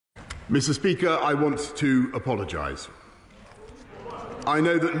Mr. Speaker, I want to apologise. I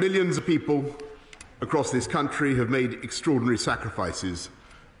know that millions of people across this country have made extraordinary sacrifices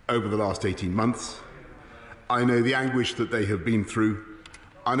over the last 18 months. I know the anguish that they have been through,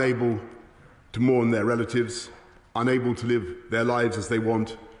 unable to mourn their relatives, unable to live their lives as they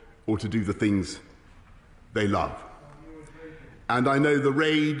want or to do the things they love. And I know the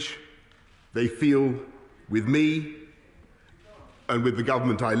rage they feel with me and with the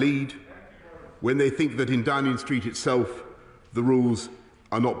government I lead when they think that in Downing Street itself the rules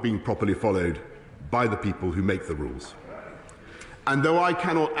are not being properly followed by the people who make the rules. And though I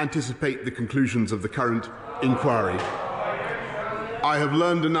cannot anticipate the conclusions of the current inquiry, I have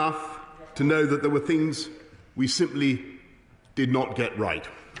learned enough to know that there were things we simply did not get right.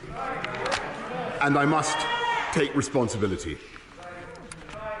 And I must take responsibility.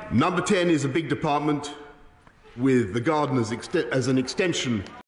 Number 10 is a big department with the garden as an extension